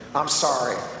I'm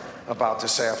sorry about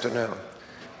this afternoon.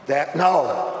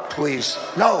 No, please,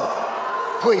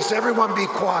 everyone be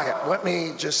quiet. Let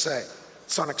me just say,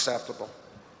 it's unacceptable.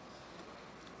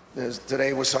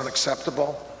 Today was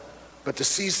unacceptable, but the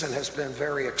season has been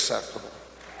very acceptable.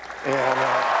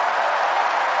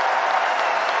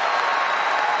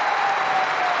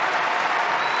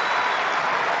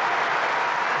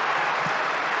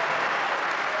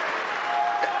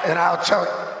 And I'll tell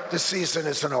you, the season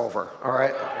isn't over, all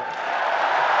right?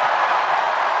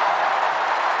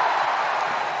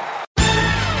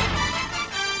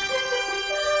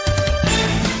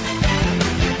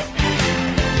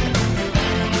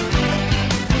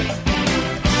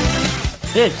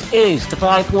 This is the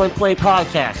 5 Point Play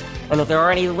Podcast, and if there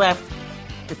are any left,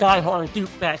 the Die Hard Duke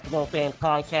Basketball Fans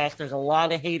Podcast, there's a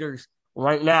lot of haters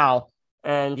right now,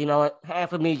 and you know what,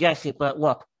 half of me gets it, but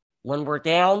look, when we're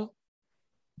down,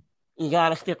 you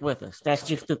gotta stick with us. That's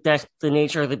the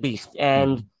nature of the beast,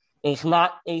 and it's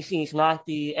not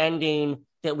the ending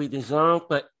that we deserve,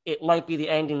 but it might be the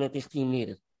ending that this team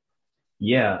needed.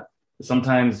 Yeah,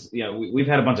 sometimes, we've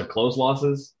had a bunch of close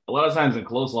losses. A lot of times in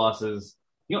close losses,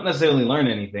 you don't necessarily learn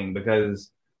anything because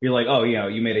you're like, oh,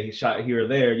 you made a shot here or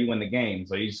there, you win the game.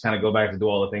 So you just kind of go back to do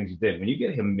all the things you did. When you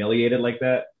get humiliated like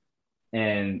that,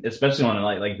 and especially on a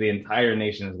night like the entire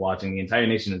nation is watching, the entire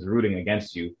nation is rooting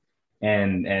against you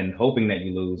and hoping that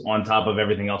you lose on top of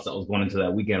everything else that was going into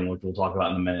that weekend, which we'll talk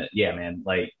about in a minute. Yeah, man,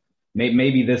 like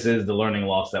maybe this is the learning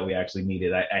loss that we actually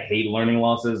needed. I hate learning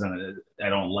losses, and I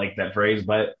don't like that phrase,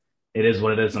 but it is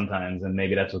what it is sometimes, and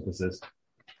maybe that's what this is.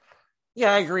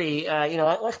 Yeah, I agree.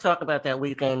 Let's talk about that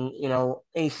weekend.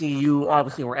 ACU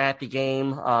obviously were at the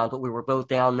game, but we were both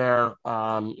down there,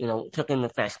 took in the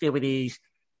festivities.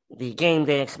 The game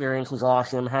day experience was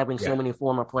awesome. Having so many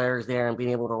former players there and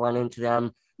being able to run into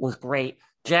them was great.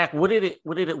 Jack, what did it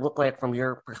look like from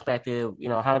your perspective?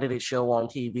 How did it show on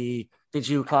TV? Did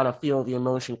you kind of feel the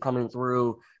emotion coming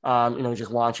through,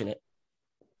 just watching it?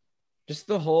 Just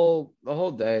the whole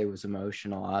day was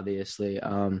emotional, obviously.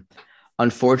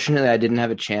 Unfortunately, I didn't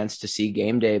have a chance to see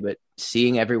game day, but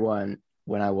seeing everyone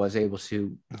when I was able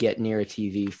to get near a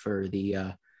TV for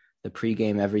the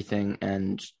pregame, everything,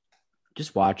 and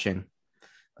just watching,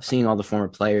 seeing all the former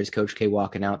players, Coach K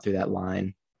walking out through that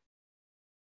line,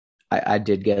 I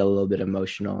did get a little bit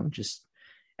emotional. Just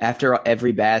after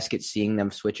every basket, seeing them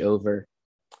switch over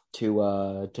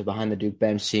to behind the Duke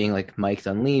bench, seeing like Mike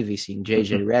Dunleavy, seeing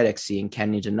JJ Redick, seeing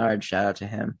Kenny Denard, shout out to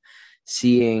him,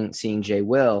 seeing Jay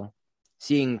Will,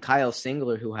 seeing Kyle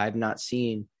Singler, who I have not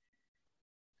seen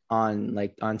on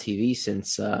TV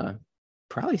since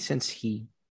probably since he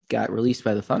got released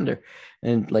by the Thunder,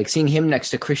 and like seeing him next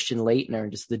to Christian Laettner,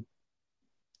 just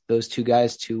those two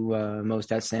guys, two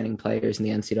most outstanding players in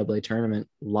the NCAA tournament.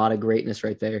 A lot of greatness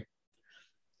right there.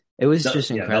 It was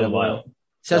just incredible. It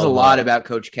says a lot about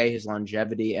Coach K, his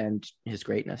longevity and his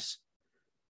greatness.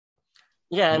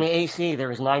 Yeah, I mean, AC, there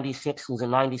was 96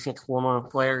 former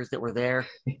players that were there.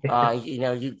 I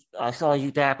saw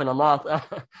you dapping them up.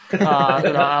 Out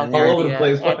there. All over the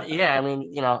place.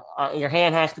 Your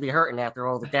hand has to be hurting after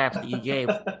all the daps that you gave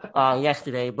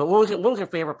yesterday. But what was your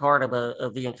favorite part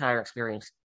of the entire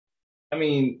experience? I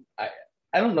mean,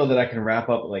 I don't know that I can wrap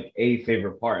up like a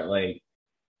favorite part. Like,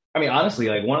 I mean, honestly,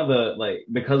 like one of the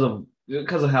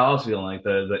because of how I was feeling, like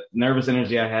the nervous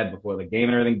energy I had before the game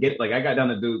and everything. I got down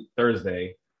to Duke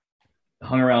Thursday,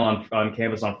 hung around on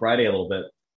campus on Friday a little bit.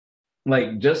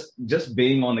 Like just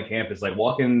being on the campus, like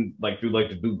walking like through like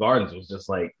the Duke Gardens was just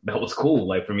like, that was cool.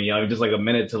 Like for me, just like a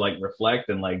minute to like reflect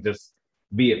and like just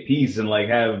be at peace and like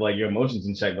have like your emotions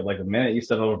in check. But like the minute you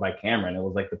step over by Cameron, it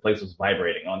was like the place was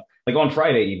vibrating on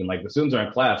Friday even. Like the students are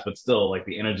in class, but still like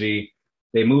the energy.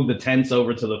 They moved the tents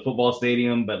over to the football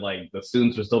stadium, but like the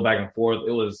students were still back and forth.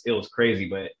 It was crazy,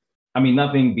 but I mean,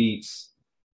 nothing beats.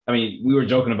 I mean, we were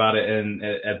joking about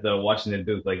it at the Washington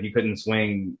Duke. Like you couldn't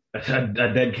swing a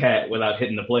dead cat without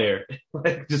hitting the player.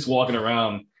 Like just walking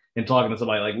around and talking to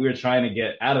somebody. Like we were trying to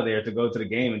get out of there to go to the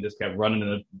game and just kept running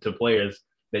into players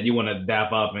that you want to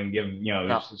dap up and give,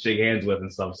 shake hands with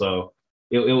and stuff. So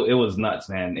it was nuts,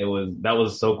 man. That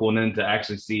was so cool. And then to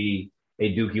actually see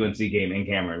a Duke UNC game in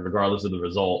Cameron, regardless of the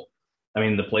result. I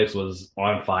mean, the place was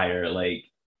on fire. Like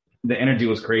the energy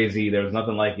was crazy. There was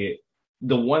nothing like it.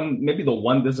 Maybe the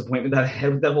one disappointment that I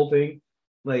had with that whole thing,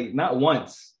 like not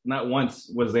once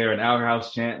was there an Our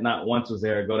House chant. Not once was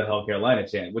there a Go to Hell Carolina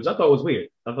chant, which I thought was weird.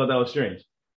 I thought that was strange.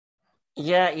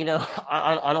 Yeah,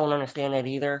 I don't understand that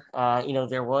either.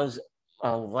 There was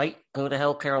a light Go to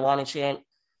Hell Carolina chant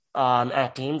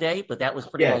at game day, but that was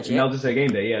pretty much it. Yeah, I'll just say game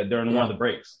day. Yeah, during one of the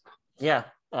breaks. Yeah,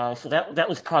 so that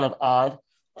was kind of odd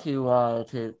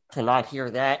to not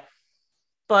hear that.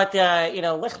 But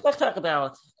let's talk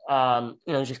about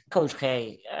just Coach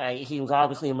K. He was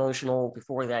obviously emotional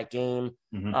before that game.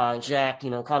 Jack,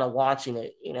 kind of watching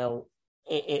it,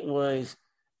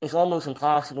 it's almost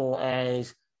impossible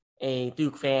as a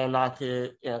Duke fan not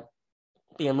to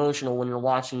be emotional when you're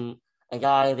watching a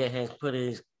guy that has put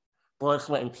his blood,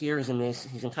 sweat, and tears in this,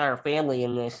 his entire family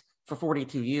in this for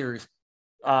 42 years.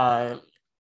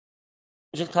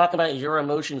 Just talk about your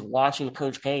emotions watching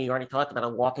Coach K. You already talked about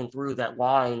it, walking through that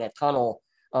line, that tunnel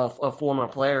of former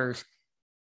players.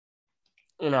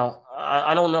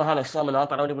 I don't know how to sum it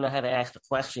up. I don't even know how to ask the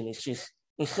question. It's just,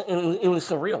 it was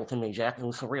surreal to me, Jack. It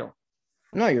was surreal.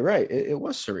 No, you're right. It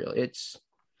was surreal.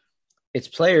 It's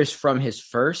players from his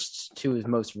first to his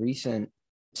most recent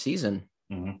season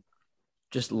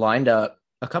just lined up.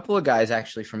 A couple of guys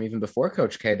actually from even before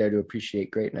Coach K there to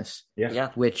appreciate greatness. Yeah.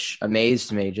 Which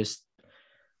amazed me. Just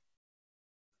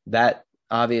that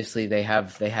obviously they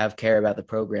have care about the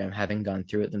program, having gone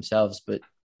through it themselves, but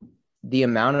the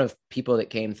amount of people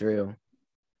that came through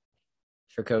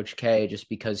for Coach K just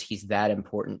because he's that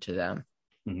important to them.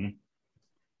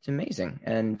 It's amazing.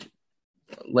 And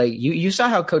like you saw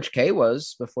how Coach K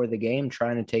was before the game,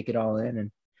 trying to take it all in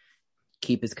and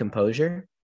keep his composure.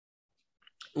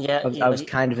 Yeah, I was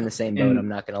kind of in the same boat. I'm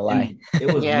not gonna lie.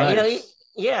 It was nice.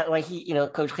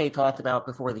 Like Coach K talked about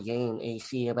before the game,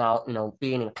 AC, about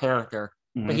being in character,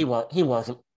 but he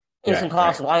wasn't. It's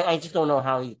impossible. Right. I just don't know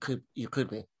how you could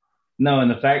be. No, and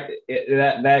the fact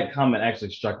that comment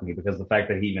actually struck me because the fact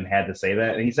that he even had to say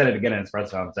that, and he said it again in his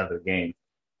press conference after the game,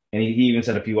 and he even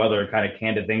said a few other kind of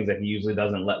candid things that he usually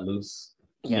doesn't let loose.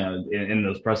 In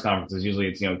those press conferences, usually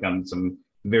it's come some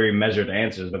very measured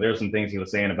answers, but there are some things he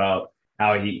was saying about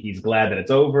how he's glad that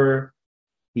it's over.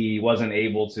 He wasn't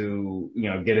able to,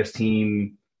 get his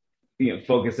team,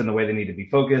 focused in the way they need to be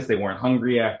focused. They weren't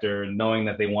hungry after knowing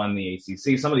that they won the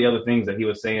ACC. Some of the other things that he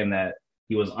was saying that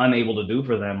he was unable to do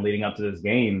for them leading up to this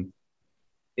game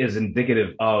is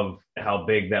indicative of how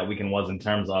big that weekend was in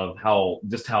terms of how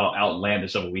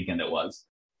outlandish of a weekend it was.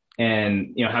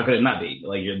 And, how could it not be?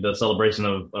 Like the celebration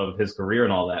of his career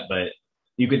and all that, but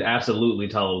you could absolutely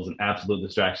tell it was an absolute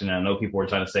distraction. And I know people were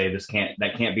trying to say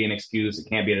that can't be an excuse. It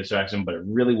can't be a distraction, but it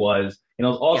really was. And it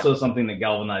was also something that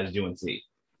galvanized UNC.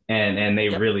 And they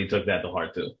really took that to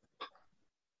heart too.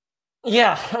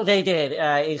 Yeah, they did.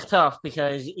 It's tough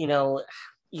because,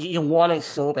 you want it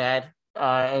so bad.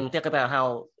 And think about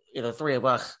how, three of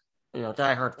us,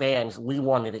 diehard fans, we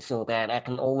wanted it so bad. I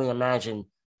can only imagine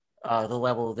the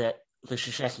level that the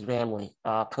Krzyzewski family,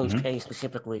 Coach K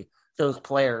specifically, those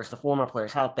players, the former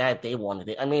players, how bad they wanted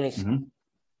it. I mean, it's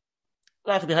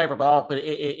not to be hyperbolic, but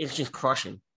it's just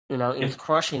crushing. It's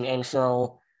crushing. And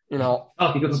so, Oh,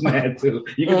 he was mad too.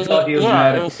 You can tell he was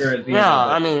mad at the current team. Yeah,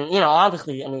 I mean,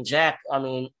 obviously, Jack,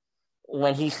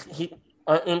 when he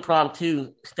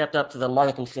impromptu stepped up to the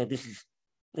mic and said, this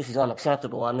is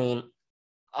unacceptable.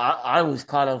 I was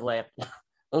kind of like,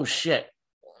 oh shit.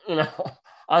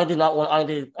 I would not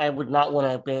want to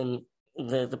have been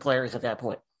the players at that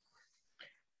point.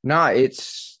 No, it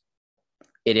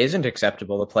isn't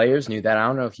acceptable. The players knew that. I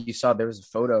don't know if you saw, there was a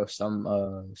photo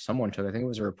someone took, I think it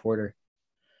was a reporter,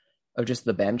 of just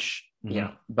the bench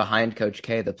behind Coach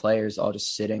K, the players all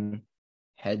just sitting,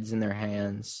 heads in their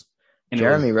hands. And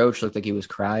Jeremy Roach looked like he was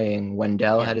crying.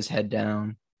 Wendell had his head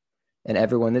down. And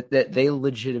everyone, that they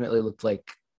legitimately looked like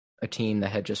a team that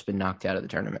had just been knocked out of the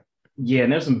tournament. Yeah,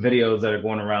 and there's some videos that are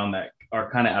going around that are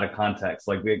kind of out of context.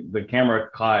 Like the camera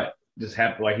caught just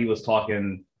happened, like he was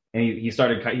talking, and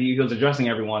he was addressing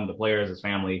everyone, the players, his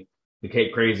family, the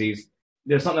Cape Crazies.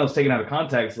 There's something that was taken out of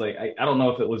context. Like I don't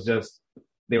know if it was just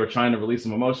they were trying to release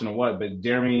some emotion or what, but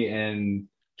Jeremy and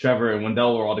Trevor and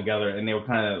Wendell were all together, and they were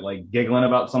kind of like giggling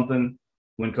about something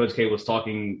when Coach K was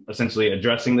talking, essentially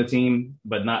addressing the team,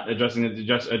 but not addressing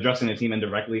the team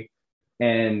indirectly.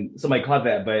 And somebody caught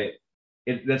that, but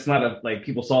that's not like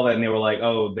people saw that and they were like,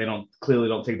 oh, they clearly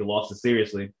don't take the losses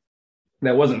seriously.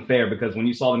 That wasn't fair because when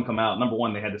you saw them come out, number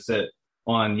one, they had to sit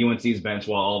on UNC's bench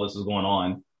while all this was going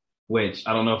on, which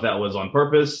I don't know if that was on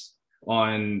purpose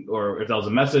or if that was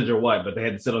a message or what, but they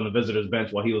had to sit on the visitor's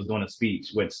bench while he was doing a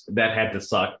speech, which that had to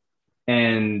suck.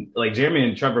 And like Jeremy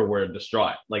and Trevor were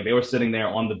distraught. Like they were sitting there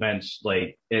on the bench,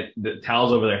 like the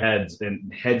towels over their heads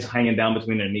and heads hanging down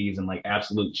between their knees in like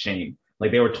absolute shame. Like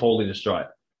they were totally distraught.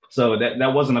 So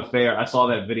that wasn't a fair, I saw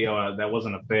that video, that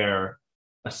wasn't a fair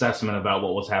assessment about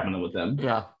what was happening with them.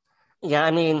 Yeah. I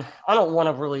don't want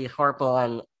to really harp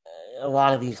on a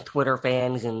lot of these Twitter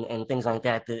fans and things like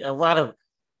that. A lot of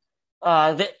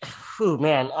a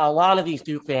lot of these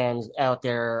Duke fans out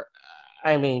there,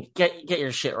 get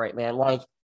your shit right, man. Like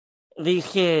these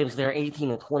kids, they're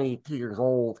 18 and 22 years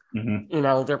old. Mm-hmm. You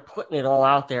know, they're putting it all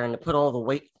out there and to put all the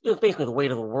weight, it's basically the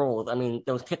weight of the world. I mean,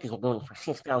 those tickets are going for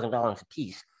 $6,000 a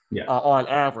piece on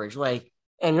average. Like,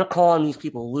 and you're calling these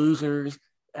people losers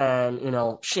and, you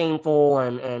know, shameful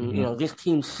and you know, this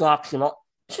team sucks and all.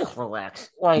 Just relax.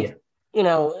 Like, you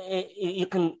know, you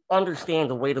can understand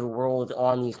the weight of the world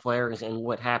on these players and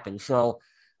what happened. So,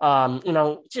 you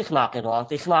know, just knock it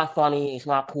off. It's not funny. It's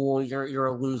not cool. You're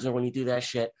a loser when you do that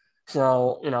shit.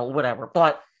 So, you know, whatever.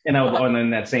 But and in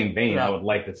that same vein, I would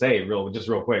like to say real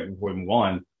quick before we move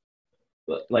on,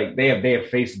 like they have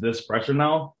faced this pressure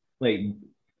now, like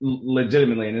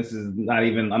legitimately, and this is not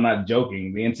even, I'm not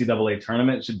joking. The NCAA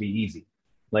tournament should be easy.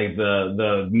 Like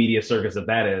the media circus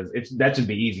that should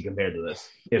be easy compared to this,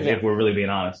 if we're really being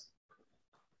honest.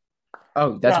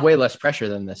 Oh, that's way less pressure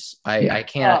than this. I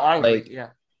can't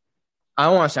I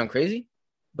don't want to sound crazy,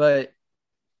 but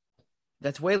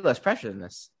that's way less pressure than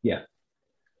this. Yeah.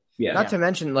 Not to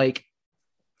mention, like,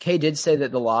 Kay did say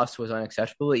that the loss was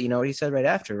unacceptable. But you know what he said right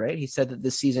after, right? He said that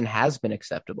this season has been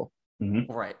acceptable.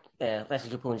 Mm-hmm. Right. Yeah, that's a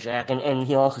good point, Jack. And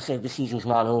he also said the season's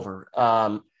not over.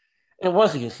 It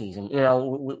was a good season. You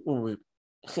know, we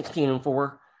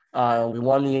 16-4. We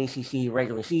won the ACC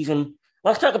regular season.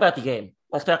 Let's talk about the game.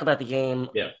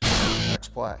 Yeah. Let's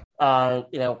play.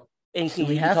 You know, ACC. Do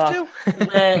we have to?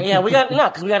 Yeah,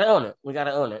 because we got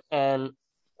to own it. And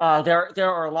there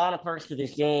are a lot of parts to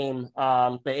this game.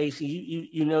 But AC,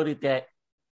 you noted that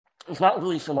it's not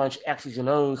really so much X's and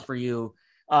O's for you.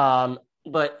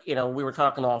 But, you know, we were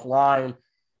talking offline.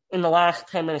 In the last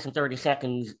 10 minutes and 30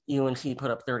 seconds, UNC put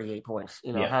up 38 points.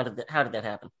 You know, how did that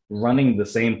happen? Running the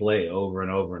same play over and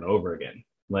over and over again.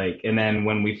 Like, and then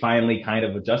when we finally kind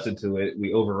of adjusted to it,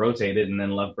 we over-rotated and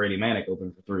then left Brady Manick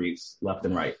open for threes left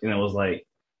and right. And it was like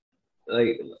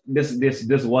this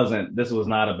was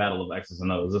not a battle of X's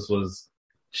and O's. This was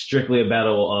strictly a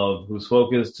battle of who's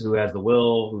focused, who has the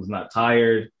will, who's not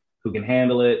tired, who can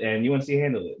handle it. And UNC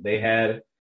handled it. They had,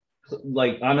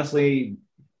 like, honestly,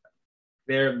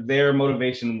 their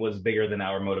motivation was bigger than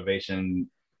our motivation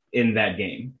in that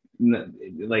game.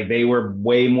 Like, they were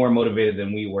way more motivated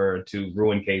than we were to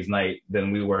ruin Kay's night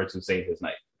than we were to save his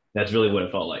night. That's really what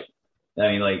it felt like.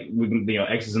 I mean, like, we can, you know,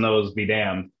 X's and O's be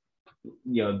damned.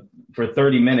 You know, for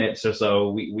 30 minutes or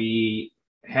so, we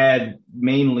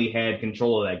mainly had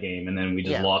control of that game, and then we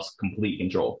just lost complete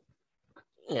control.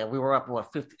 Yeah, we were up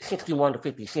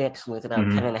 61-56 with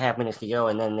about 10 and a half minutes to go,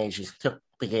 and then they just took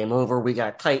the game over. We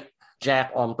got tight,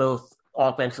 Jack, on both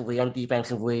offensively and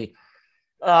defensively.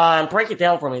 Break it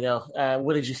down for me, though.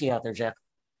 What did you see out there, Jack?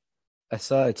 I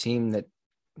saw a team that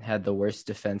had the worst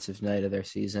defensive night of their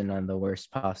season on the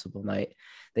worst possible night.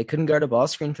 They couldn't guard a ball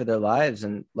screen for their lives,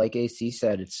 and like AC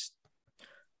said, it's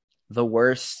the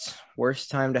worst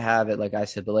time to have it, like I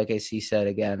said. But like AC said,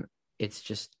 again, it's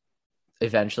just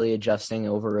eventually adjusting,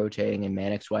 over-rotating, and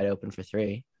Manick's wide open for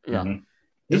three. Yeah. Mm-hmm.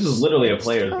 This is literally a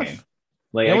player's game.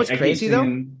 Like, you know what's crazy,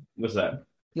 though? What's that?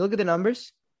 You look at the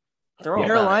numbers.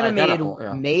 Carolina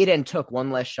made and took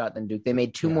one less shot than Duke. They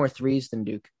made two more threes than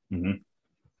Duke.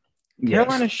 Mm-hmm.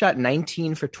 Carolina shot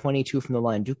 19 for 22 from the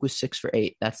line. Duke was 6 for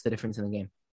 8. That's the difference in the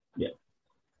game. Yeah.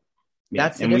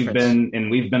 That's the difference.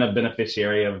 We've been a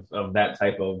beneficiary of that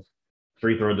type of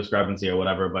free throw discrepancy or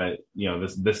whatever. But, you know,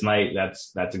 this night,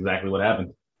 that's exactly what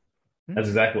happened. That's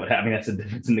exactly what happened. That's the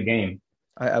difference in the game.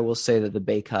 I will say that the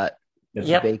Baycott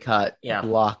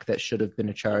block that should have been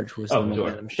a charge was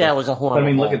that was a horrible. I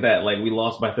mean, look at that. Like, we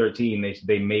lost by 13.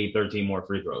 They made 13 more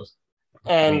free throws.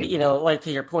 And, you know, like,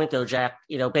 to your point, though, Jack,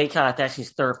 you know, Baycott, that's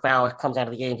his third foul. It comes out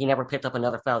of the game. He never picked up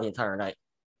another foul the entire night.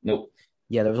 Nope.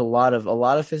 Yeah, there was a lot of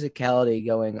physicality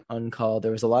going uncalled.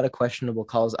 There was a lot of questionable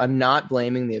calls. I'm not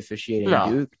blaming the officiating.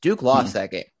 No. Duke lost that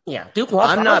game. Yeah, Duke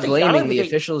lost. I'm not blaming the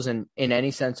officials in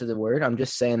any sense of the word. I'm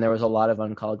just saying there was a lot of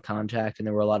uncalled contact and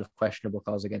there were a lot of questionable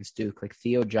calls against Duke. Like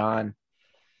Theo John,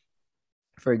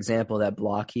 for example, that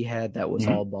block he had, that was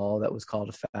all ball. That was called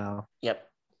a foul. Yep.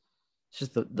 It's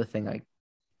just the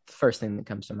first thing that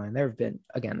comes to mind. There have been,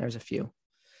 again, there's a few.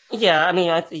 Yeah, I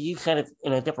mean, you said it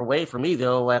in a different way for me,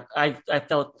 though. Like, I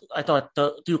thought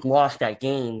Duke lost that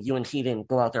game. UNC didn't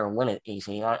go out there and win it,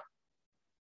 AC.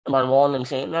 Am I wrong in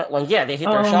saying that? Like, yeah, they hit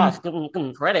their shots, give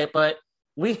them credit, but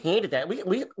we hated that.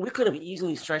 We could have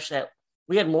easily stretched that.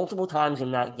 We had multiple times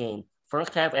in that game,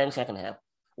 first half and second half,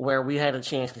 where we had a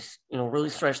chance to, you know, really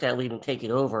stretch that lead and take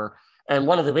it over. And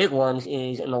one of the big ones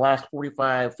is in the last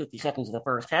 45, 50 seconds of the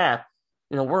first half.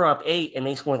 You know, we're up 8, and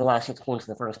they scored the last 6 points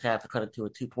in the first half to cut it to a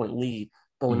 2-point lead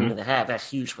going into the half. That's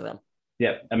huge for them.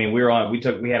 Yeah, I mean, we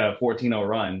had a 14-0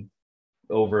 run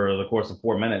over the course of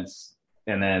 4 minutes,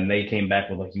 and then they came back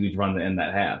with a huge run to end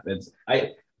that half.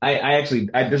 I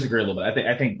disagree a little bit.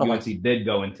 I think Okay. UNC did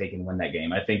go and take and win that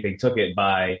game. I think they took it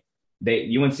by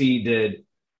UNC did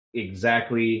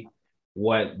exactly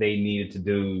what they needed to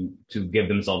do to give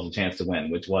themselves a chance to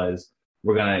win, which was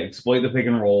we're going to exploit the pick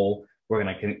and roll. We're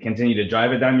going to continue to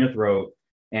drive it down your throat,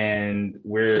 and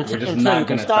we're just Until not you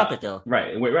can going to stop it, though.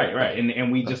 Right,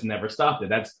 and we just never stopped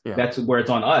it. Yeah. That's where it's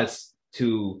on us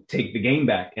to take the game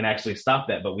back and actually stop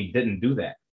that, but we didn't do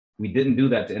that. We didn't do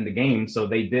that to end the game, so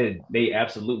they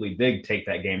absolutely did take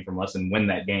that game from us and win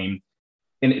that game.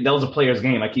 And that was a player's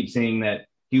game. I keep seeing that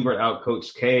Hubert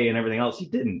outcoached K and everything else. He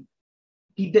didn't,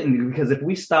 because if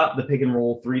we stopped the pick and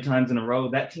roll 3 times in a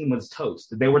row, that team was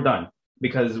toast. They were done,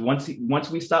 because once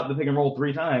we stopped the pick and roll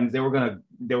 3 times, they were gonna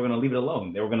leave it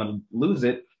alone. They were gonna lose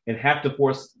it and have to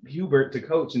force Hubert to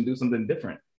coach and do something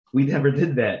different. We never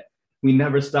did that. We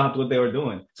never stopped what they were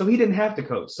doing. So he didn't have to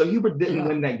coach. So Hubert didn't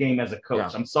win that game as a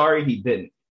coach. Yeah. I'm sorry, he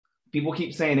didn't. People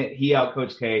keep saying it. He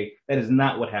outcoached K. That is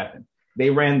not what happened.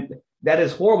 That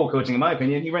is horrible coaching, in my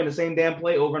opinion. He ran the same damn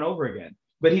play over and over again.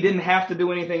 But he didn't have to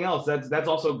do anything else. That's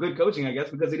also good coaching, I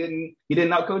guess, because he didn't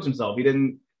outcoach himself. He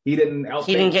didn't get in the way.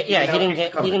 He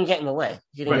didn't get in the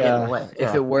way. Yeah.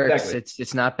 If it works, Exactly.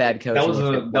 it's not bad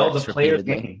coaching. That was a player's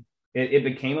game. It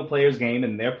became a player's game,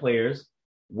 and their players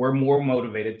were more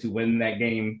motivated to win that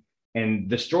game and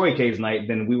destroy K's night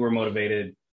than we were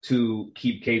motivated to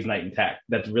keep K's night intact.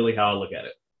 That's really how I look at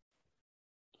it.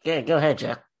 Yeah, go ahead,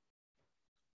 Jack.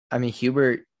 I mean,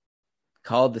 Hubert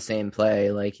called the same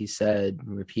play, like he said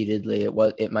repeatedly.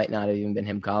 It might not have even been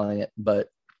him calling it, but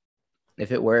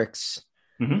if it works,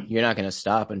 you're not going to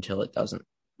stop until it doesn't.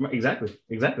 Exactly.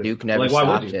 Duke never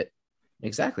stopped it.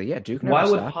 Exactly. Yeah, Duke never stopped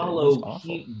it. Why would Paulo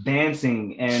keep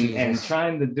dancing and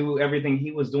trying to do everything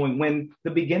he was doing when the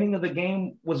beginning of the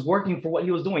game was working for what he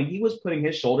was doing? He was putting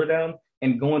his shoulder down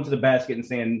and going to the basket and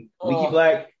saying, Leaky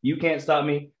Black, you can't stop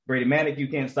me. Brady Manick, you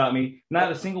can't stop me.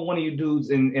 Not a single one of you dudes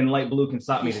in light blue can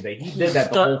stop me today. He did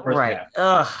that the whole first half.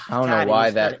 I don't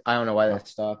know why that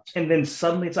stopped. And then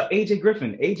suddenly it's like AJ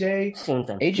Griffin.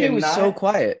 AJ was so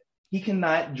quiet. He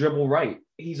cannot dribble right.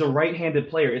 He's a right-handed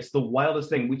player. It's the wildest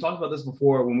thing. We talked about this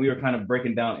before when we were kind of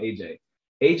breaking down AJ.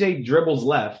 AJ dribbles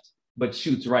left, but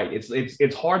shoots right.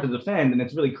 It's hard to defend, and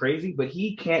it's really crazy, but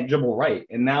he can't dribble right.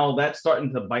 And now that's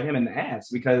starting to bite him in the ass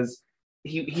because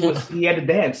he had to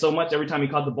dance so much every time he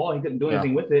caught the ball. He couldn't do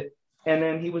anything with it. And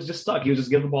then he was just stuck. He was just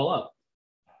giving the ball up.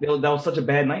 That was such a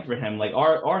bad night for him. Like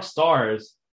our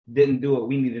stars didn't do what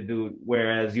we needed to do,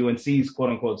 whereas UNC's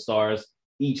quote-unquote stars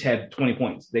each had 20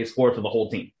 points. They scored for the whole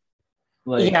team.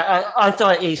 I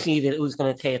thought AC that it was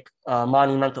going to take a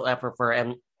monumental effort for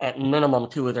at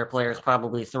minimum 2 of their players,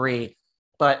 probably 3.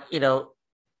 But,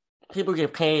 people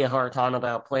give K a hard time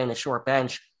about playing a short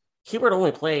bench. Hubert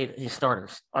only played his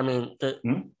starters. I mean,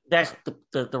 that's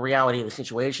the reality of the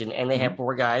situation. And they have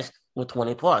 4 guys with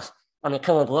 20 plus. I mean,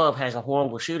 Kevin Love has a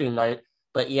horrible shooting night,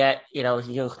 but yet, he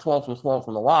goes 12 from 12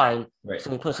 from the line. Right. So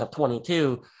he puts up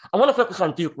 22. I want to focus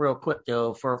on Duke real quick,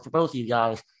 though, for both of you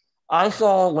guys. I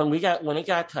saw when it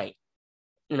got tight,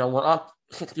 we're up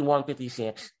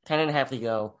 61-56, 10 and a half to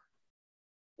go.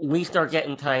 We start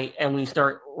getting tight and we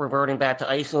start reverting back to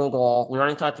iso ball. We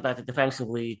already talked about the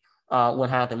defensively, what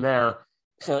happened there.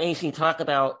 So AC, talk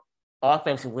about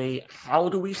offensively, how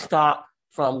do we stop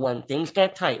from when things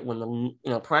get tight, when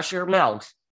the pressure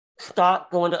mounts,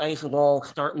 stop going to iso ball,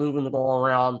 start moving the ball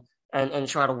around and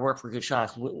try to work for good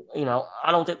shots.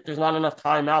 I don't think there's not enough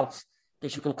timeouts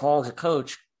that you can call as a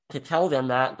coach to tell them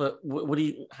that, but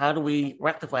how do we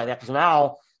rectify that? Because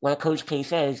now, like Coach K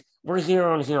says, we're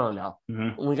 0-0 now.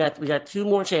 Mm-hmm. We got 2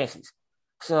 more chances.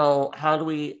 So how do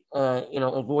we,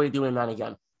 avoid doing that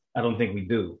again? I don't think we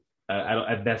do.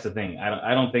 That's the thing.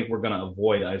 I don't think we're going to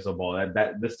avoid iso ball.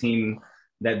 This team,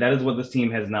 that is what this team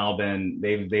has now been.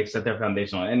 They've set their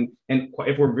foundation on, and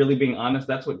if we're really being honest,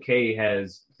 that's what K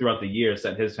has throughout the years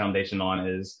set his foundation on,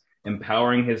 is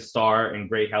empowering his star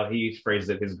and how he phrased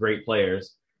it, his great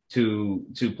players to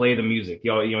play the music. He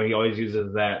always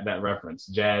uses that reference,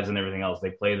 jazz and everything else.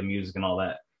 They play the music and all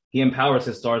that. He empowers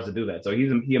his stars to do that. So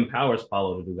he empowers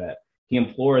Paulo to do that. He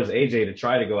implores AJ to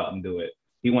try to go out and do it.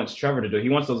 He wants Trevor to do it. He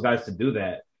wants those guys to do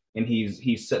that. And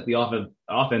he's set the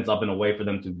offense up in a way for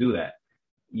them to do that.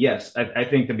 Yes, I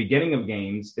think the beginning of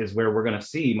games is where we're going to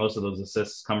see most of those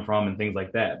assists come from and things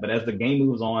like that. But as the game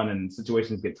moves on and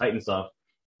situations get tight and stuff,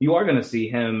 you are going to see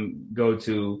him go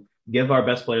to give our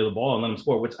best player the ball and let him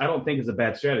score, which I don't think is a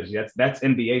bad strategy. That's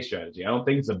NBA strategy. I don't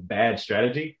think it's a bad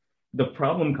strategy. The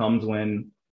problem comes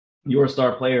when your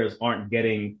star players aren't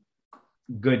getting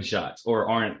good shots or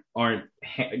aren't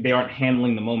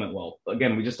handling the moment well.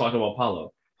 Again, we just talked about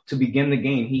Paulo. To begin the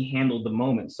game, he handled the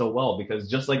moment so well because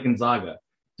just like Gonzaga,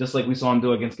 just like we saw him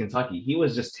do against Kentucky. He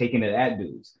was just taking it at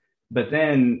dudes. But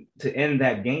then to end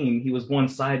that game, he was going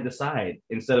side to side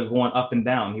instead of going up and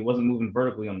down. He wasn't moving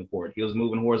vertically on the court. He was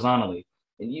moving horizontally.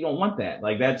 And you don't want that.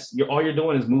 Like all you're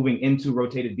doing is moving into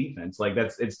rotated defense. Like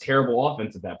it's terrible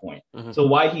offense at that point. Mm-hmm. So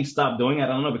why he stopped doing it, I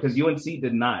don't know, because UNC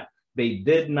did not. They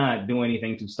did not do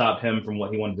anything to stop him from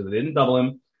what he wanted to do. They didn't double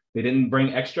him. They didn't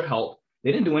bring extra help.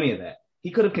 They didn't do any of that.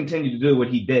 He could have continued to do what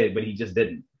he did, but he just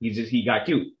didn't. He got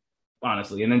cute,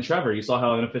 honestly. And then Trevor, you saw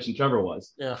how inefficient Trevor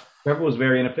was. Yeah. Trevor was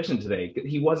very inefficient today.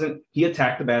 He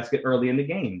attacked the basket early in the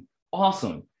game.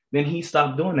 Awesome. Then he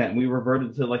stopped doing that, and we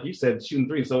reverted to, like you said, shooting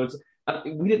three. So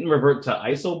we didn't revert to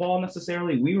ISO ball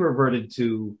necessarily. We reverted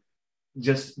to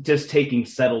just taking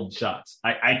settled shots.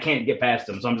 I can't get past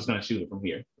him, so I'm just going to shoot it from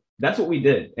here. That's what we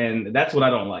did, and that's what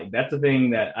I don't like. That's the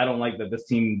thing that I don't like that this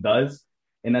team does,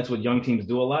 and that's what young teams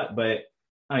do a lot. But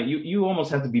you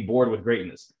almost have to be bored with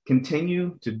greatness.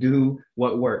 Continue to do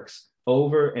what works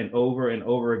over and over and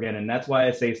over again, and that's why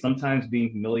I say sometimes being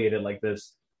humiliated like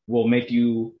this will make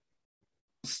you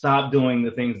stop doing the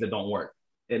things that don't work,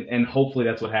 and hopefully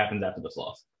that's what happens after this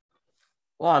loss.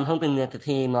 Well, I'm hoping that the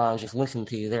team just listened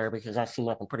to you there, because that seemed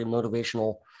like a pretty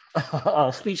motivational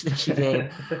speech that you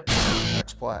gave.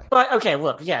 Next play. But okay,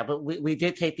 look, yeah, but we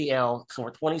did take the L, so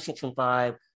we're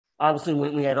 26-5. Obviously,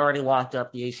 we had already locked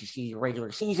up the ACC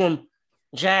regular season.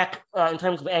 Jack, in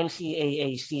terms of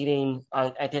NCAA seeding,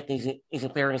 I think is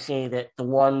it fair to say that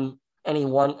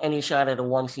any shot at a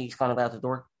 1 seed is kind of out the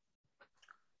door?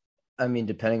 I mean,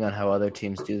 depending on how other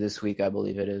teams do this week, I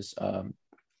believe it is.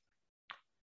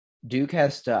 Duke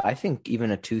has to, I think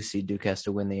even a 2 seed, Duke has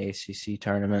to win the ACC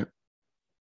tournament.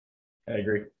 I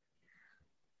agree.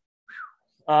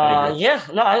 Yeah,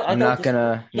 no, I'm not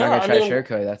gonna try to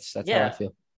sugarcoat. That's how I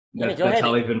feel. That's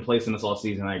how they've been placing this all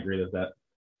season. I agree with that.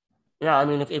 Yeah, I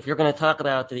mean, if you're going to talk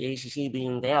about the ACC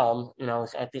being down,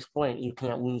 at this point, you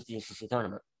can't lose the ACC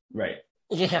tournament. Right.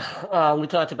 Yeah, we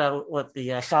talked about what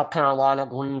the South Carolina,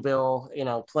 Greenville,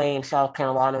 playing South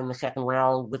Carolina in the second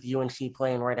round with UNC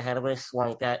playing right ahead of us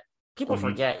like that. People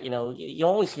forget, you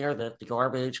always hear the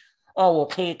garbage. Oh, well,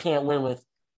 Cade can't win with,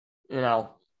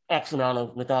 X amount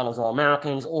of McDonald's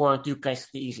All-Americans, or Duke gets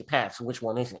the easy path. So which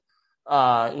one is it?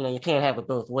 You can't have it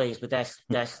both ways, but that's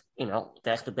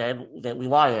the bed that we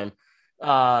lie in.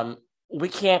 We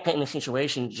can't get in a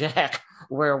situation, Jack,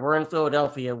 where we're in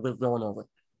Philadelphia with Villanova.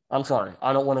 I'm sorry.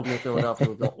 I don't want to be in Philadelphia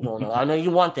with Villanova. I know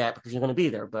you want that because you're going to be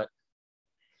there, but.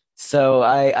 So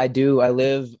I do. I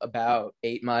live about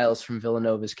 8 miles from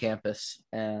Villanova's campus,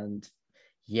 and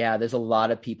yeah, there's a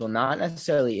lot of people, not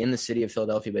necessarily in the city of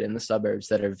Philadelphia, but in the suburbs,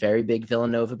 that are very big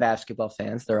Villanova basketball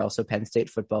fans. They're also Penn State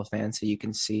football fans, so you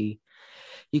can see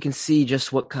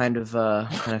just what kind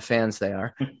of fans they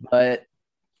are. But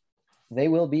they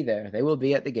will be there. They will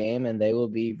be at the game, and they will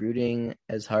be rooting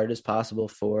as hard as possible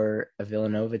for a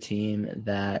Villanova team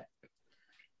that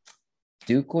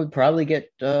Duke would probably get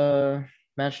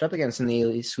matched up against in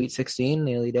the Sweet 16,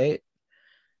 the Elite Eight.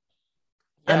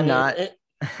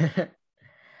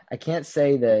 I can't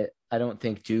say that I don't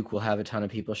think Duke will have a ton of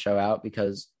people show out,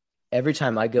 because every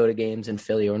time I go to games in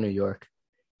Philly or New York,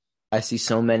 I see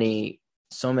so many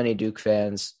Duke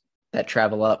fans that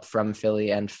travel up from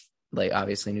Philly and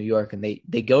obviously New York, and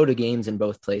they go to games in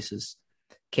both places.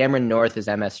 Cameron North is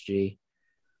MSG.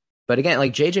 But again,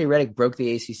 JJ Redick broke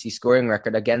the ACC scoring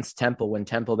record against Temple when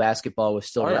Temple basketball was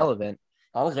still relevant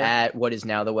at what is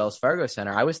now the Wells Fargo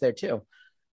Center. I was there too.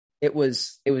 It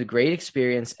was a great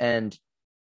experience, and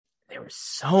there were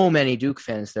so many Duke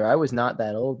fans there. I was not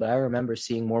that old, but I remember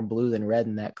seeing more blue than red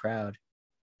in that crowd.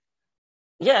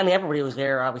 Yeah, I mean, everybody was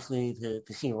there, obviously,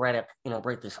 to see Redick,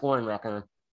 break the scoring record,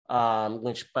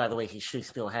 which, by the way, he should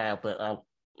still have, but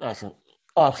that's an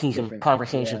off-season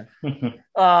conversation.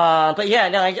 Yeah. But yeah,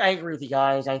 no, I agree with you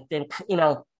guys. I think,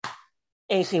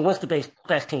 AC, what's the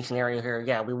best case scenario here?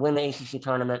 Yeah, we win the ACC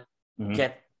tournament,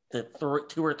 get the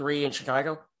 2 or 3 in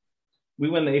Chicago. We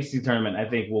win the ACC tournament, I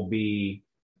think will be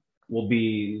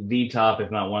the top, if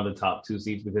not one of the top 2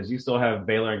 seeds, because you still have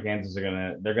Baylor and Kansas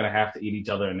they're gonna have to eat each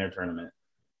other in their tournament.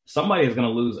 Somebody is gonna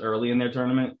lose early in their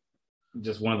tournament,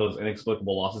 just one of those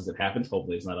inexplicable losses that happens.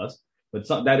 Hopefully it's not us, but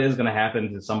that is gonna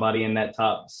happen to somebody in that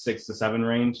top 6 to 7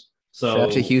 range. So shout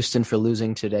out to Houston for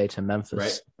losing today to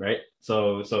Memphis. Right.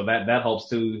 So that helps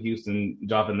too. Houston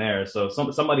dropping there. So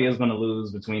somebody is going to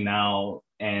lose between now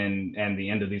and the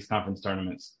end of these conference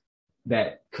tournaments.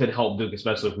 That could help Duke,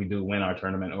 especially if we do win our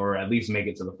tournament or at least make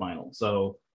it to the final.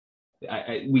 So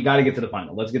we got to get to the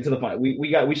final. Let's get to the final.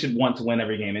 We should want to win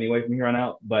every game anyway from here on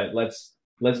out. But let's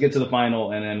get to the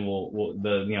final, and then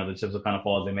the chips will kind of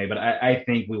fall as they may. But I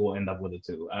think we will end up with a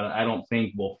 2. I don't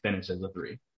think we'll finish as a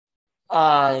 3.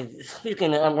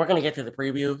 Speaking, we're going to get to the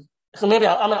preview, so maybe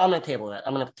I'm going to table that.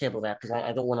 I'm going to table that because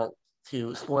I don't want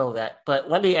to spoil that. But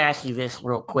let me ask you this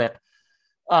real quick: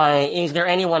 is there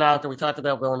anyone out there? We talked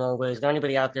about Villanova. Is there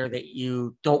anybody out there that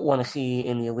you don't want to see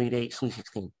in the Elite Eight, Sweet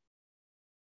 16?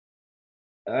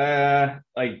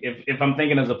 Like if I'm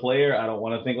thinking as a player, I don't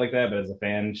want to think like that, but as a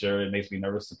fan, sure, it makes me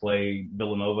nervous to play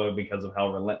Villanova because of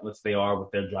how relentless they are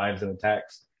with their drives and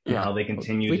attacks. And how they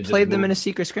continue. We played them in a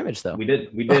secret scrimmage, though. We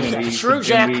did. And True,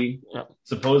 Jack. We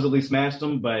supposedly smashed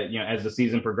them, but as the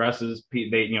season progresses,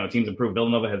 teams improve.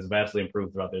 Villanova has vastly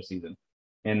improved throughout their season,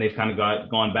 and they've kind of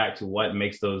gone back to what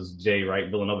makes those Jay Wright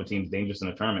Villanova teams dangerous in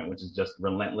a tournament, which is just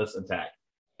relentless attack.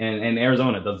 And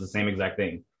Arizona does the same exact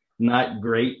thing. Not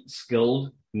great,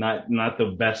 skilled, not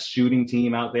the best shooting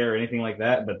team out there or anything like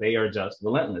that, but they are just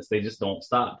relentless. They just don't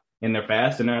stop, and they're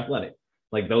fast and they're athletic.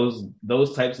 Like those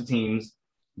types of teams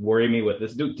worry me with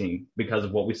this Duke team because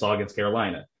of what we saw against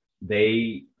Carolina.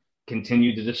 They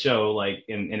continue to just show, like,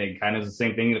 and it kind of is the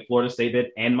same thing that Florida State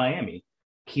did and Miami.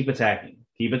 Keep attacking.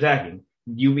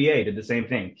 UVA did the same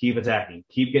thing. Keep attacking.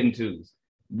 Keep getting twos.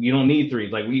 You don't need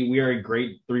threes. Like we are a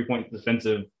great 3-point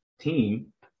defensive team,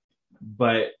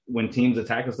 but when teams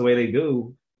attack us the way they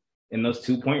do in those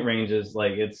 2-point ranges,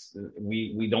 like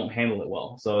we don't handle it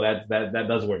well. So that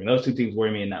does worry me. Those two teams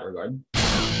worry me in that regard.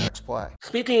 Next play.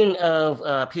 Speaking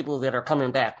of people that are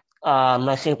coming back,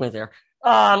 nice segue there.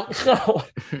 So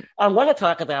I want to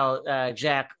talk about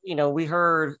Jack. We've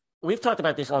talked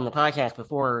about this on the podcast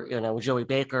before. With Joey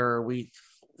Baker,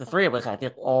 the three of us, I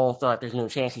think, all thought there's no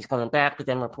chance he's coming back. But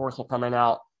then reports were coming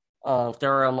out of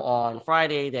Durham on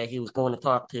Friday that he was going to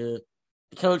talk to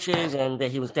the coaches and that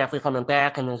he was definitely coming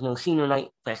back. And there's no senior night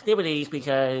festivities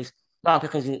not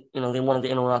because they wanted to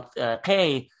interrupt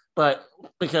Kay, but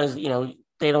because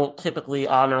they don't typically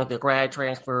honor the grad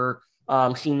transfer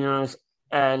seniors,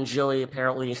 and Joey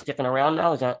apparently is sticking around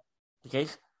now. Is that the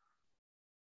case?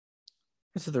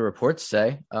 That's what the reports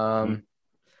say.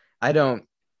 I don't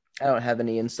have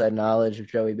any inside knowledge of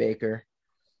Joey Baker.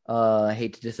 I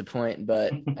hate to disappoint,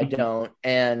 but I don't.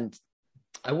 And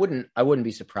I wouldn't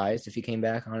be surprised if he came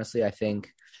back, honestly. I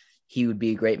think he would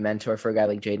be a great mentor for a guy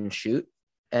like Jaden Schutt.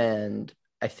 And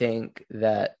I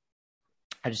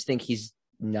just think he's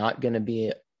not going to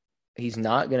be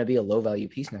a low value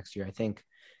piece next year. I think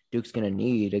Duke's going to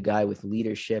need a guy with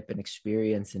leadership and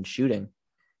experience and shooting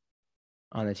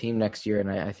on the team next year.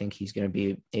 And I think he's going to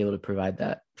be able to provide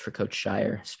that for Coach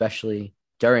Shire, especially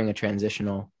during a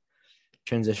transitional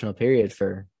period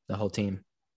for the whole team.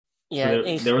 Yeah.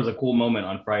 So there was a cool moment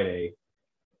on Friday.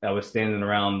 I was standing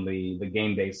around the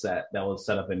game day set that was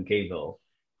set up in Kayville,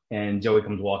 and Joey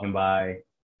comes walking by,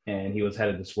 and he was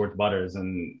headed to Schwartz Butters,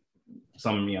 and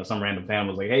some random fan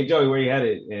was like, "Hey Joey, where you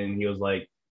headed?" And he was like,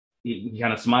 he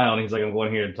kind of smiled, and he's like, "I'm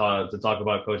going here to talk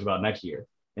about Coach about next year."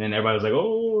 And then everybody was like,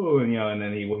 "Oh," and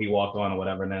then he walked on or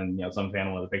whatever. And then some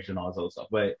fan wanted a picture and all this other stuff.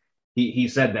 But he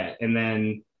said that, and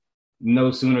then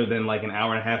no sooner than like an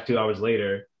hour and a half, 2 hours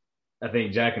later, I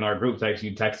think Jack in our group text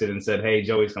you texted and said, "Hey,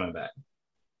 Joey's coming back,"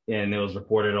 and it was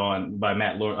reported on by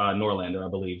Matt Norlander, I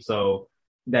believe. So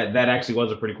that actually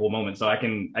was a pretty cool moment. So I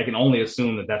can only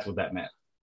assume that that's what that meant.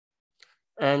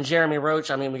 And Jeremy Roach,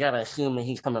 we got to assume that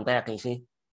he's coming back, is he?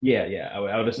 Yeah.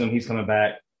 I would assume he's coming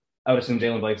back. I would assume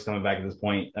Jalen Blake's coming back at this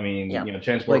point.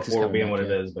 Transport 4 being what it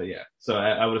is, but yeah. So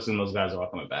I would assume those guys are all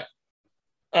coming back.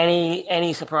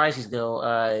 Any surprises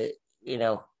though?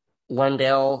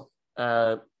 Wendell.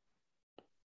 I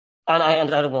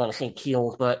don't want to say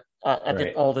Keels, but I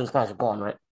think all those guys are gone,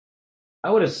 right? I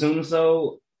would assume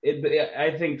so.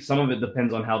 I think some of it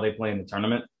depends on how they play in the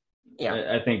tournament.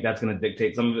 Yeah, I think that's going to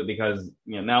dictate some of it because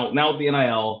now with the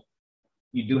NIL,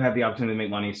 you do have the opportunity to make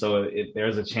money. So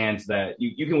there's a chance that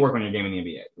you can work on your game in the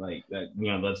NBA. Like that,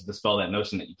 let's dispel that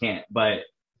notion that you can't. But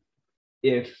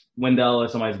if Wendell or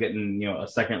somebody's getting a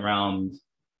second round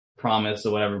promise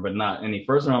or whatever, but not any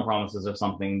first round promises or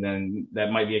something, then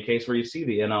that might be a case where you see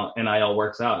the NIL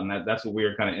works out, and that's what we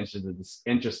were kind of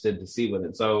interested to see with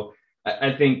it. So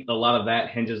I think a lot of that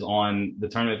hinges on the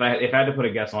tournament. If I had to put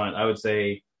a guess on it, I would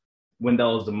say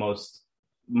Wendell is the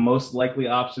most likely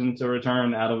option to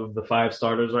return out of the 5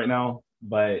 starters right now.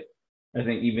 But I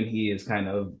think even he is kind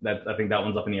of that. I think that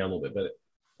one's up in the air a little bit. But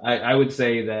I would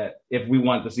say that if we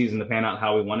want the season to pan out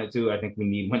how we want it to, I think we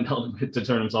need Wendell to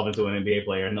turn himself into an NBA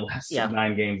player in the last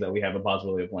 9 games that we have a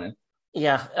possibility of playing.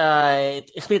 Yeah.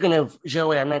 Speaking of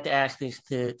Joey, I meant to ask this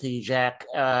to you, Jack.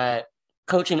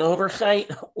 Coaching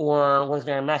oversight, or was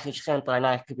there a message sent by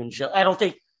not keeping Joe? I don't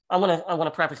think I want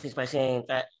to preface this by saying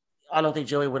that I don't think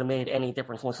Joey would have made any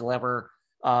difference whatsoever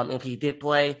if he did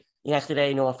play.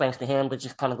 yesterday. No offense to him, but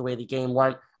just kind of the way the game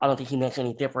went. I don't think he makes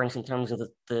any difference in terms of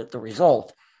the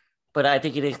result. But I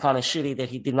think it is kind of shitty that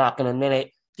he did not get a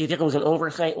minute. Do you think it was an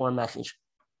oversight or a message?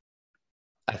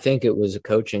 I think it was a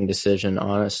coaching decision,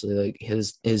 honestly. Like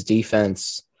his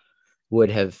defense would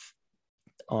have,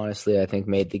 honestly, I think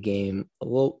made the game a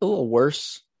little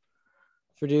worse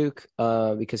for Duke,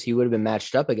 because he would have been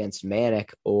matched up against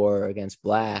Manic or against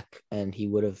Black, and he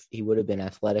would have been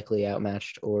athletically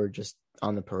outmatched or just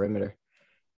on the perimeter.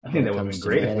 I think that would have been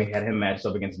great if we had him matched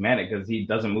up against Manic, because he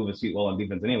doesn't move his feet well on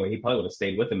defense anyway. He probably would have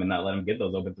stayed with him and not let him get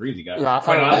those open threes he got. Yeah,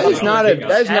 that's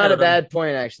not a bad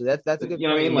point, actually. That's a good. You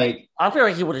know what I mean? Like, I feel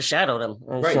like he would have shadowed him.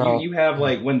 Right. So. You have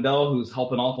like Wendell, who's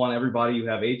helping off on everybody. You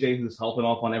have AJ, who's helping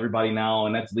off on everybody now,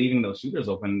 and that's leaving those shooters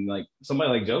open. Like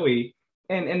somebody like Joey,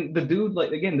 and the dude,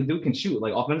 like again, the dude can shoot.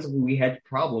 Like offensively, we had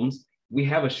problems. We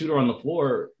have a shooter on the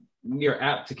floor. We are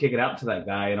apt to kick it out to that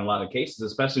guy in a lot of cases,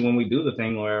 especially when we do the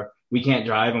thing where we can't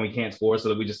drive and we can't score, so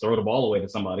that we just throw the ball away to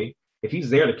somebody. If he's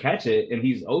there to catch it and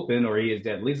he's open, or he has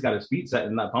at least got his feet set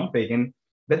and not pump faking,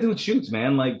 that dude shoots,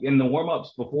 man. Like in the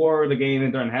warm-ups before the game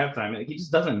and during halftime, he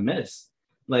just doesn't miss.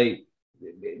 Like,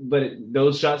 but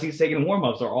those shots he's taking in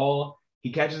warm-ups are all,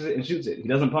 he catches it and shoots it. He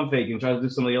doesn't pump fake and tries to do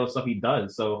some of the other stuff he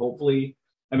does. So hopefully,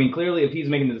 I mean, clearly, if he's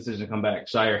making the decision to come back,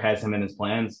 Scheyer has him in his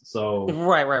plans. So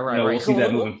right. We'll see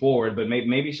that moving forward. But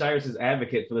maybe Scheyer's his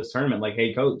advocate for this tournament. Like,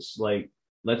 hey, coach, like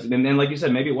let's. And then, like you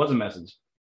said, maybe it was a message.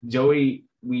 Joey,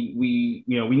 we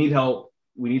need help.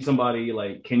 We need somebody.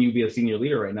 Like, can you be a senior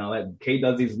leader right now? That K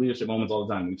does these leadership moments all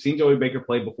the time. We've seen Joey Baker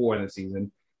play before in the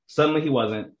season. Suddenly, he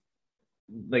wasn't.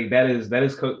 Like that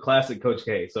is classic Coach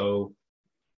K. So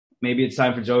maybe it's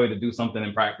time for Joey to do something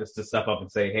in practice to step up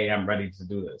and say, hey, I'm ready to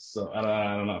do this. So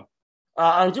I don't know.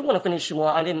 I do want to finish. Well,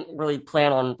 I didn't really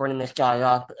plan on bringing this guy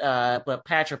up, but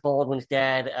Patrick Baldwin's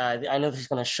dad, I know this is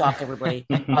going to shock everybody.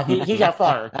 He got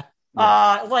fired.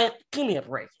 Give me a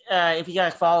break. If you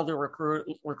guys follow the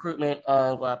recruitment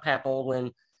of Pat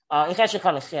Baldwin, it's actually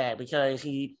kind of sad because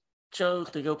he chose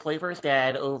to go play for his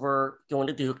dad over going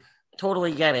to Duke.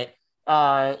 Totally get it.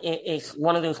 It's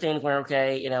one of those things where,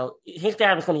 okay, his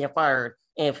dad was going to get fired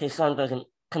if his son doesn't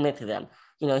commit to them.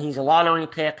 He's a lottery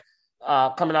pick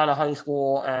coming out of high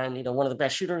school and, one of the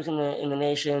best shooters in the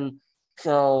nation.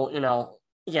 So,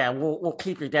 we'll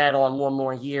keep your dad on one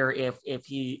more year if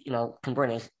he, can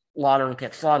bring his lottery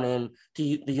pick son in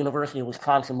to the University of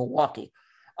Wisconsin-Milwaukee.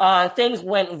 Things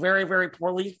went very, very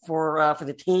poorly for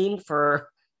the team. For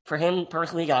him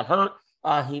personally, he got hurt.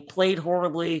 He played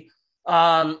horribly.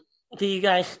 Do you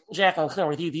guys, Jack, I'll start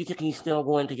with you. Do you think he's still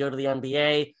going to go to the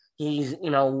NBA? He's,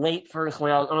 late first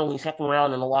round, early second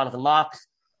round in a lot of the mocks.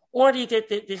 Or do you think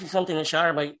that this is something that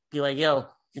Scheyer might be like, yo,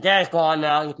 your dad's gone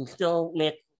now. You can still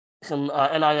make some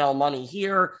NIL money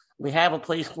here. We have a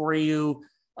place for you.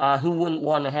 Who wouldn't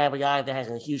want to have a guy that has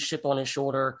a huge chip on his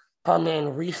shoulder come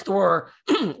in, restore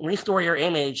your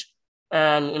image,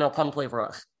 and, come play for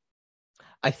us?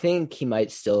 I think he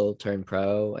might still turn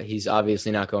pro. He's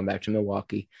obviously not going back to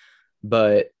Milwaukee.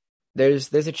 But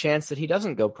there's a chance that he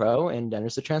doesn't go pro and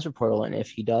enters the transfer portal. And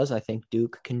if he does, I think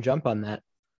Duke can jump on that.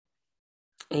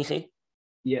 Easy.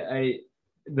 Yeah,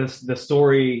 the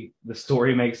story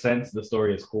makes sense. The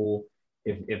story is cool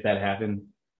if that happened.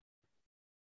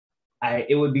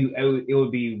 It would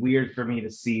be weird for me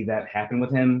to see that happen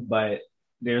with him, but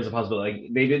there's a possibility.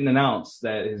 Like, they didn't announce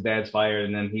that his dad's fired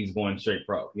and then he's going straight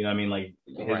pro. You know what I mean? Like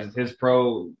his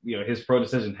pro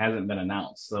decision hasn't been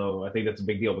announced. So I think that's a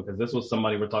big deal because this was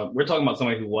somebody we're talking about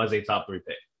somebody who was a top 3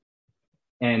 pick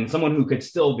and someone who could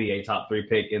still be a top 3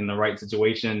 pick in the right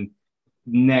situation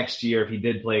next year if he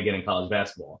did play again in college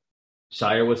basketball.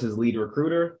 Scheyer was his lead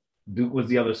recruiter. Duke was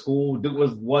the other school. Duke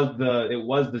was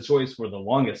the choice for the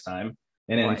longest time,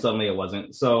 and then suddenly it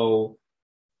wasn't. So,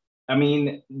 I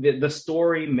mean, the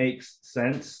story makes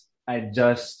sense. I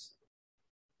just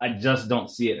don't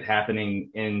see it happening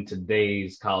in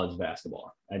today's college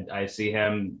basketball. I see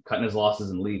him cutting his losses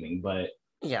and leaving, but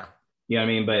yeah, you know what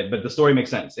I mean. But the story makes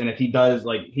sense, and if he does,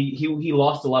 like he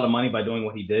lost a lot of money by doing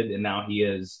what he did, and now he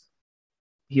is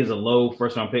a low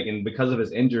first round pick, and because of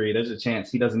his injury, there's a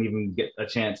chance he doesn't even get a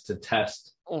chance to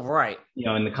test, right?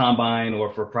 In the combine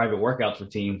or for private workouts for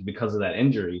teams because of that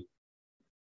injury.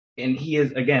 And he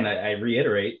is, again, I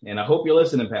reiterate, and I hope you're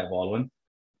listening, Pat Baldwin.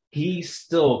 He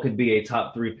still could be a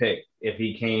top 3 pick if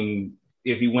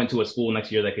he went to a school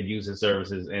next year that could use his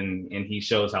services, and he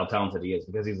shows how talented he is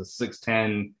because he's a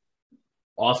 6'10",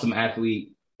 awesome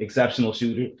athlete, exceptional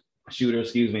shooter,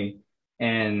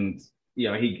 and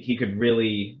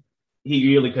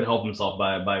he really could help himself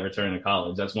by returning to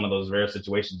college. That's one of those rare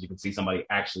situations you could see somebody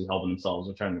actually helping themselves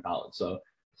return to college. So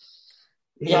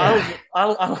Yeah,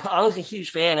 I was a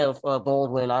huge fan of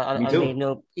Baldwin. Me I made too.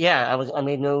 no, I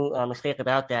made no mistake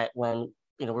about that when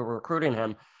we were recruiting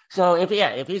him. So if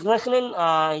he's listening,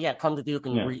 come to Duke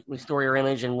and Yeah. restore your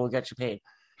image, and we'll get you paid.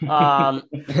 All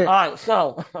right,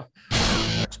 so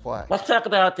Next play. let's talk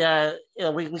about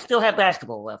we still have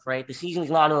basketball left, right? The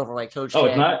season's not over, like Coach Oh, said.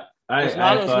 it's not. It's I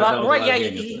not. It's thought that not was the right. last Yeah,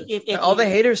 game yesterday. All the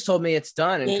haters told me it's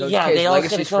done, and Coach yeah, K's they all said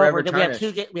legacy's it's forever over.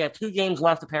 tarnished. We have 2 games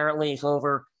left. Apparently, it's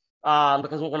over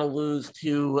because we're going to lose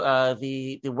to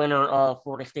the winner of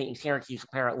Florida State and Syracuse.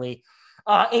 Apparently,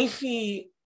 AC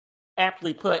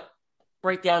aptly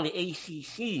break down the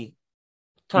ACC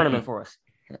tournament for us.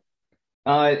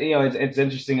 It's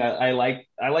interesting. I like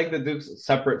the Dukes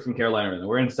separate from Carolina. Right now.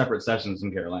 We're in separate sessions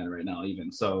from Carolina right now,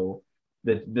 even so.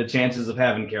 The chances of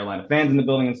having Carolina fans in the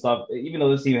building and stuff, even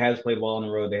though this team has played well on the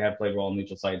road, they have played well on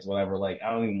neutral sites, whatever. Like, I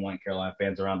don't even want Carolina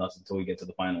fans around us until we get to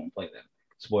the final and play them.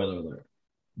 Spoiler alert.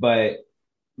 But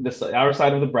our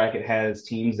side of the bracket has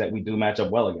teams that we do match up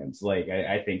well against. Like,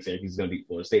 I think Syracuse is going to beat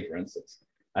Florida State, for instance.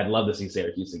 I'd love to see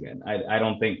Syracuse again. I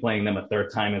don't think playing them a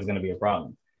third time is going to be a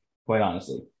problem, quite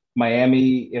honestly.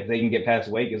 Miami, if they can get past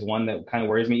Wake, is one that kind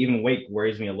of worries me. Even Wake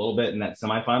worries me a little bit in that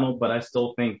semifinal, but I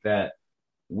still think that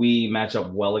we match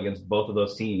up well against both of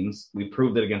those teams. We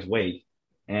proved it against Wake,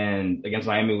 and against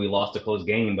Miami, we lost a close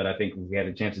game, but I think we had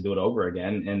a chance to do it over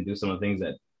again and do some of the things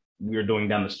that we were doing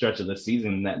down the stretch of the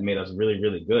season that made us really,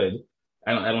 really good.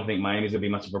 I don't think Miami's going to be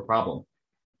much of a problem.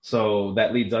 So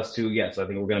that leads us to, yes, I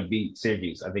think we're going to beat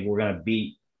Syracuse. I think we're going to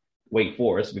beat Wake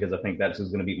Forest because I think that's who's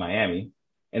going to beat Miami.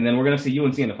 And then we're going to see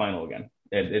UNC in the final again.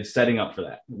 It's setting up for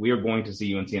that. We are going to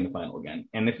see UNC in the final again.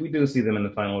 And if we do see them in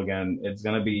the final again, it's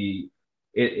going to be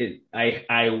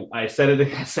I said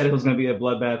it. I said it was going to be a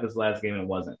bloodbath this last game, and it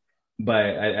wasn't. But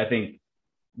I think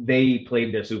they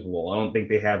played their Super Bowl. I don't think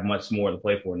they have much more to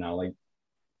play for now. Like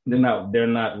they're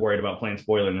not worried about playing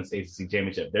spoiler in this ACC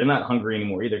championship. They're not hungry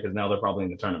anymore either because now they're probably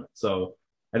in the tournament. So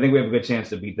I think we have a good chance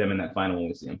to beat them in that final when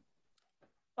we see them.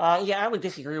 I would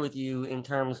disagree with you in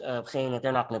terms of saying that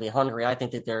they're not going to be hungry. I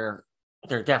think that they're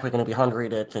definitely going to be hungry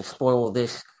to spoil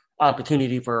this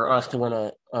opportunity for us to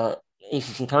win a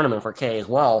ACC tournament for K as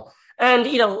well. And,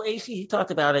 AC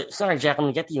talked about it. Sorry, Jack, I'm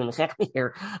going to get to you in a second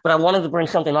here, but I wanted to bring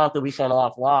something up that we sent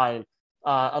offline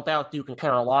about Duke and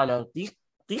Carolina. These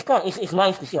guys, it's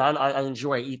nice to see. I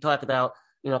enjoy it. You talked about,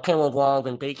 Caleb Love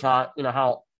and Baycott,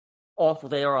 how awful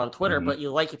they are on Twitter, but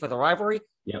you like it for the rivalry.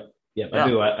 Yep, yeah. I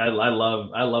do. I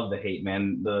love the hate,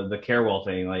 man. The Carewell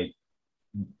thing, like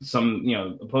some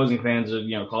opposing fans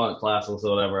are calling it classless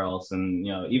or whatever else, and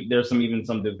there's even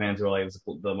some Duke fans who are like, it's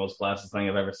the most classless thing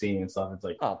I've ever seen and stuff. It's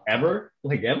like, ever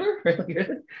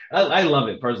I love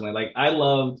it personally. Like, I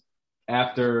loved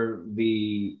after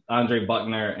the Andre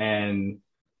Buckner and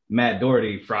Matt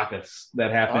Doherty fracas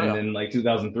that happened in like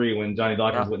 2003 when Johnny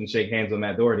Dawkins wouldn't shake hands with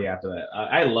Matt Doherty after that.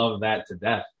 I love that to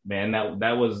death, man.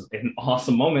 That was an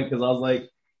awesome moment because I was like,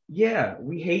 yeah,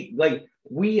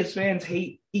 we as fans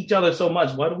hate each other so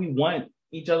much. Why do we want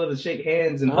each other to shake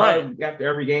hands and hug after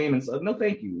every game? And so, no,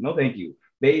 thank you.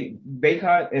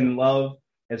 Baycott and Love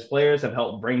as players have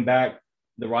helped bring back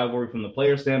the rivalry from the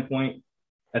player standpoint.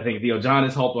 I think Theo John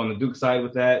has helped on the Duke side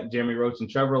with that. Jeremy Roach and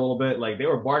Trevor a little bit. Like, they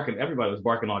were barking. Everybody was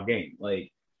barking all game.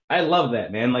 Like, I love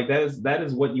that, man. Like, that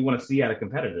is what you want to see out of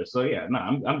competitors. So yeah, no,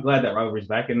 I'm glad that rivalry's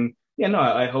back. And yeah, no,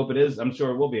 I hope it is. I'm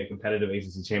sure it will be a competitive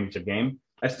ACC championship game.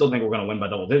 I still think we're going to win by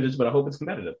double digits, but I hope it's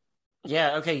competitive.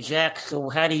 Yeah. Okay, Jack. So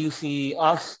how do you see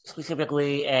us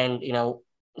specifically and,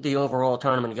 the overall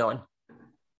tournament going?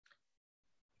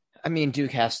 I mean,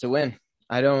 Duke has to win.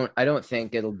 I don't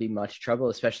think it'll be much trouble,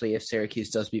 especially if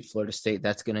Syracuse does beat Florida State.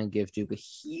 That's going to give Duke a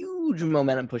huge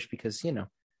momentum push because,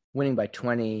 winning by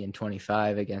 20 and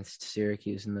 25 against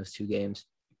Syracuse in those 2 games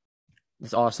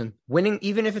is awesome. Winning,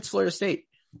 even if it's Florida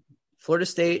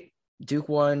State, Duke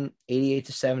won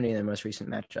 88-70 in their most recent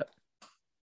matchup.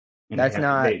 That's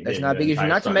not a big issue.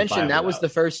 Not to mention that was the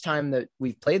first time that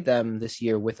we've played them this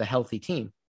year with a healthy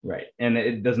team. Right. And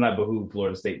it does not behoove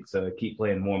Florida State to keep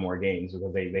playing more and more games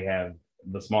because they have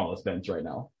the smallest bench right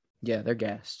now. Yeah, they're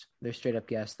gassed. They're straight up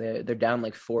gassed. They're down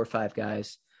like 4 or 5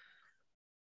 guys.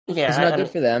 Yeah, it's not good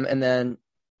for them. And then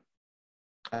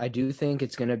I do think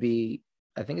it's just going to be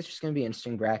an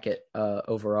interesting bracket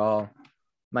overall.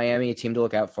 Miami, a team to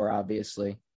look out for,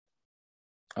 obviously,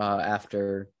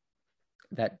 after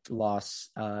that loss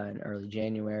in early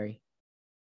January.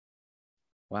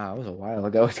 Wow, it was a while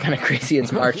ago. It's kind of crazy.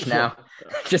 It's March now.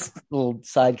 Just a little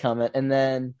side comment. And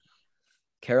then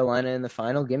Carolina in the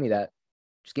final. Give me that.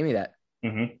 Just give me that.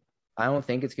 Mm-hmm. I don't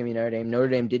think it's going to be Notre Dame. Notre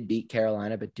Dame did beat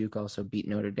Carolina, but Duke also beat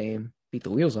Notre Dame. Beat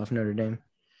the wheels off Notre Dame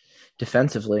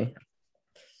defensively.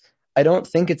 I don't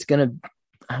think it's going to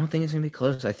I don't think it's gonna be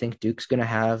close. I think Duke's gonna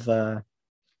have.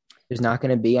 There's not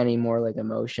gonna be any more like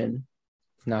emotion.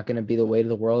 It's not gonna be the weight of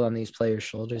the world on these players'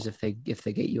 shoulders if they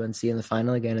get UNC in the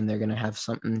final again, and they're gonna have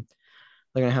something.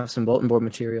 They're gonna have some bulletin board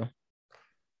material.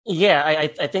 Yeah,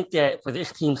 I think that for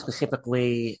this team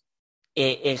specifically,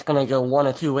 it's going to go one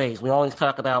of two ways. We always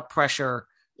talk about pressure,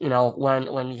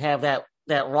 when you have that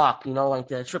rock, like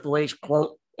the Triple H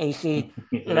quote, AC,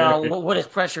 what does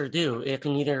pressure do? It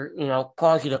can either,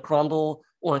 cause you to crumble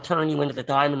or turn you into the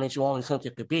diamond that you always hoped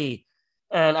it could be.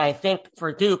 And I think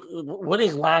for Duke, what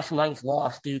does last night's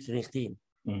loss do to this team?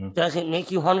 Mm-hmm. Does it make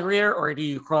you hungrier or do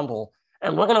you crumble?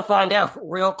 And we're going to find out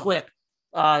real quick.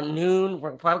 Noon,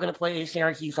 we're probably going to play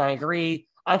Syracuse. I agree.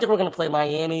 I think we're going to play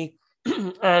Miami,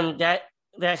 and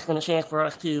that's going to chance for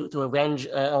us to avenge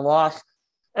a loss.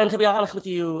 And to be honest with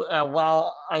you,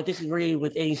 while I disagree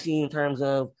with AC in terms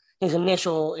of his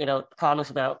initial,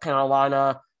 comments about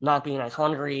Carolina not being as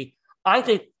hungry, I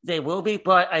think they will be,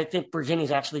 but I think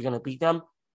Virginia's actually going to beat them.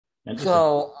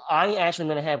 So I actually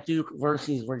am going to have Duke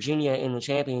versus Virginia in the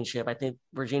championship. I think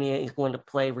Virginia is going to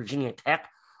play Virginia Tech.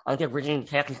 I think Virginia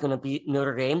Tech is going to beat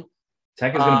Notre Dame.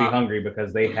 Tech is going to be hungry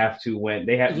because they have to win.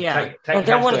 They have Tech and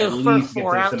they're one of those first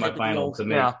four get to the semifinal to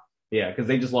make. Yeah, because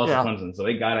they just lost to Clemson, so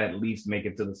they got to at least make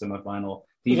it to the semifinal.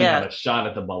 They even have a shot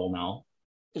at the bubble now.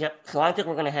 Yep. So I think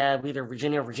we're going to have either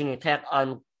Virginia or Virginia Tech.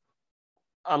 I'm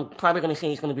probably going to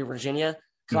say it's going to be Virginia.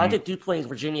 So I think Duke plays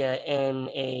Virginia in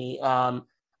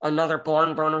another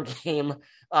barn burner game,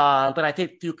 but I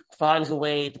think Duke finds a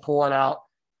way to pull it out.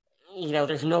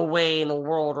 There's no way in the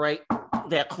world, right,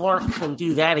 that Clark can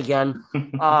do that again.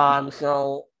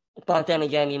 But then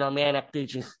again, Manek did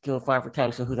just do a 5 for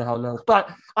 10, so who the hell knows? But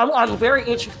I'm very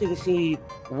interested to see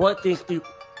what this Duke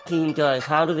team does.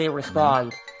 How do they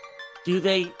respond? Do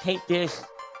they take this,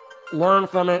 learn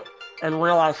from it, and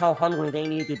realize how hungry they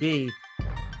need to be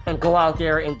and go out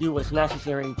there and do what's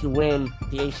necessary to win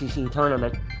the ACC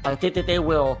tournament? I think that they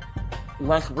will.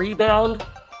 Less rebound.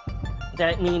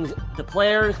 That means the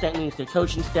players, that means the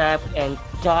coaching staff, and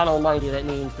God almighty, that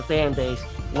means the fan base.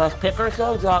 Let's pick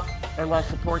ourselves up and let's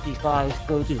support these guys.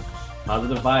 Go Duke.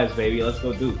 Positive vibes, baby. Let's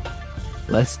go Duke.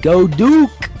 Let's go Duke.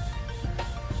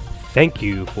 Thank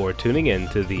you for tuning in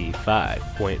to the 5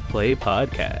 Point Play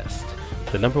Podcast,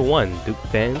 the #1 Duke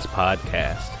fans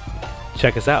podcast.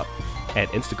 Check us out at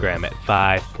Instagram at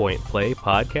 5 Point Play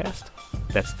Podcast.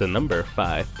 That's the number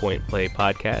 5 Point Play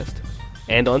Podcast.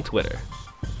 And on Twitter.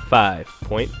 5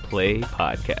 Point Play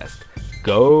Podcast.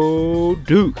 Go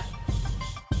Duke!